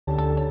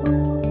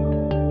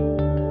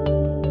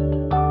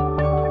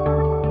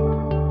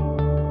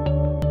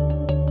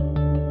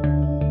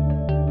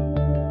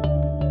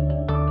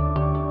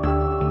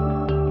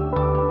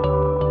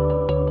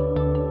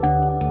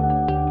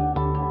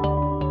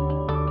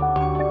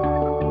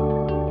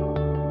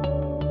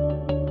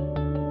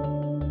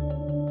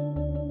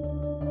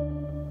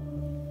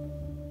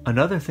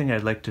Another thing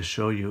I'd like to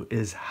show you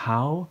is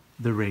how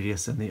the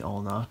radius and the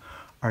ulna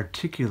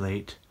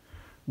articulate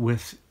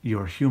with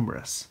your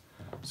humerus.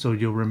 So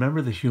you'll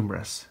remember the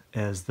humerus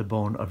as the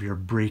bone of your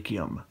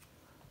brachium.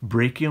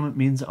 Brachium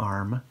means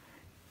arm,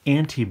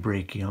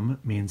 antebrachium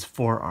means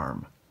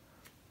forearm.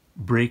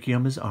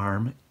 Brachium is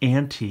arm,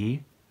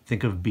 ante,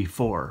 think of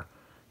before.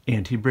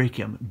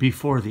 Antebrachium,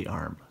 before the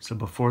arm. So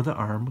before the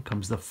arm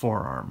comes the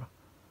forearm.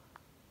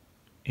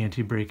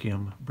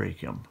 Antebrachium,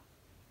 brachium.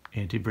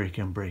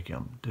 Antebrachium,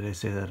 brachium. Did I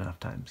say that enough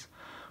times?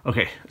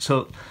 Okay,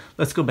 so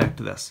let's go back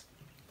to this.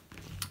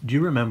 Do you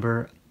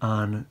remember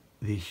on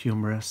the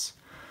humerus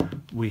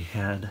we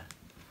had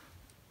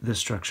this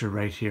structure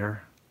right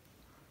here?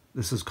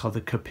 This is called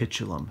the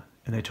capitulum,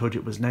 and I told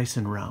you it was nice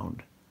and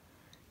round.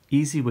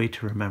 Easy way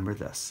to remember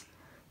this.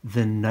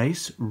 The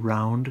nice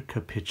round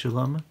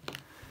capitulum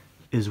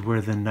is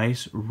where the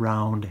nice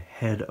round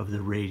head of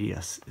the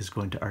radius is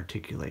going to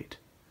articulate.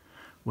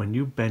 When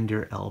you bend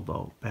your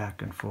elbow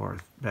back and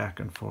forth, back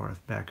and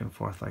forth, back and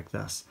forth like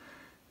this,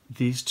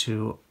 these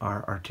two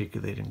are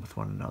articulating with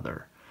one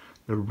another.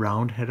 The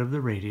round head of the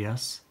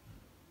radius,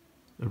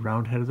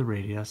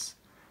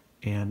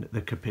 and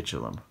the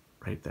capitulum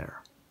right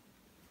there.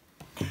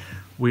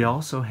 We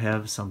also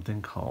have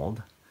something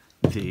called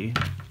the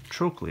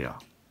trochlea.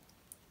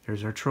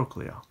 Here's our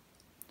trochlea.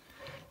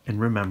 And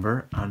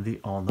remember, on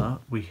the ulna,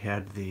 we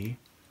had the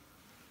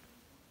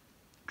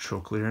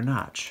trochlear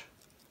notch.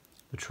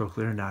 The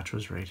trochlear notch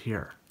was right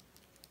here.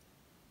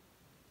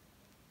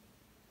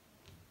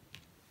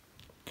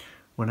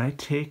 When I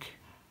take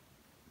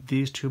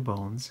these two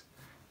bones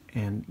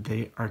and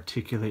they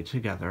articulate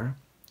together,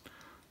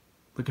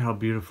 look at how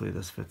beautifully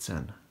this fits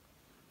in.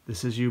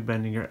 This is you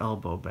bending your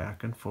elbow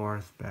back and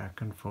forth, back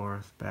and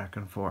forth, back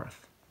and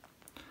forth.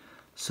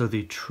 So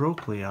the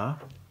trochlea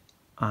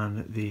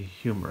on the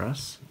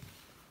humerus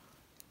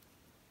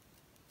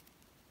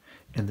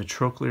and the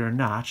trochlear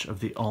notch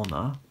of the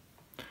ulna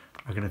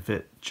are going to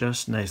fit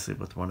just nicely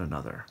with one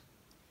another.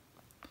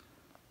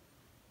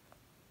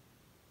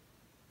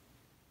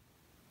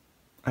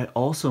 I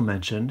also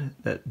mentioned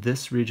that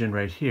this region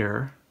right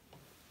here,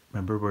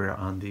 remember we're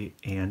on the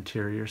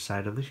anterior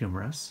side of the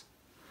humerus,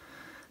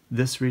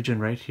 this region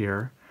right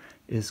here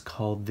is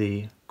called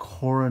the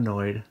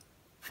coronoid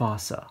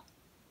fossa.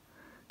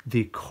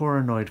 The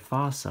coronoid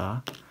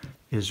fossa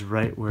is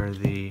right where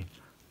the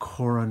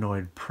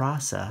coronoid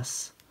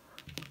process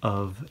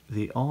of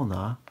the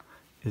ulna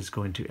is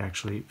going to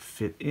actually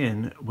fit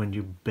in when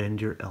you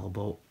bend your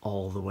elbow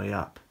all the way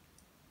up.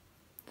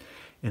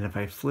 And if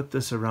I flip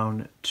this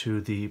around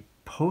to the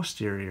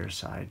posterior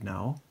side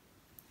now,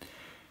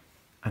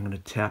 I'm going to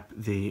tap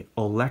the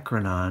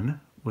olecranon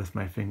with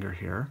my finger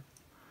here.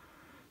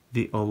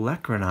 The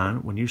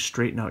olecranon, when you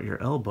straighten out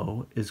your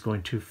elbow, is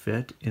going to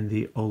fit in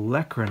the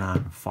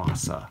olecranon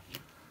fossa.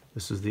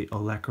 This is the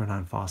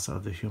olecranon fossa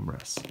of the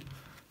humerus.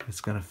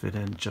 It's going to fit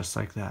in just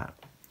like that.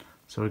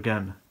 So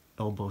again,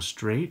 elbow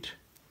straight,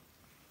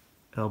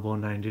 elbow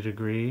 90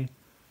 degree,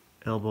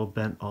 elbow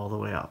bent all the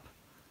way up.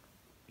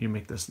 You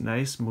make this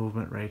nice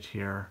movement right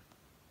here,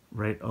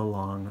 right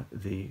along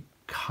the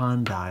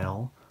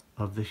condyle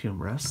of the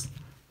humerus,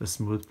 the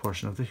smooth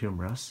portion of the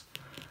humerus,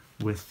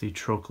 with the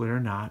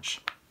trochlear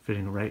notch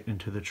fitting right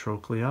into the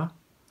trochlea,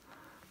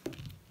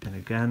 and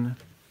again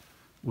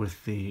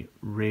with the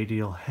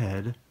radial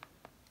head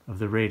of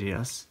the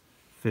radius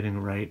fitting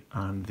right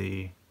on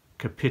the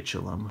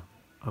capitulum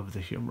of the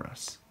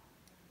humerus.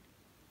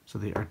 So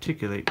they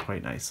articulate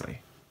quite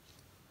nicely.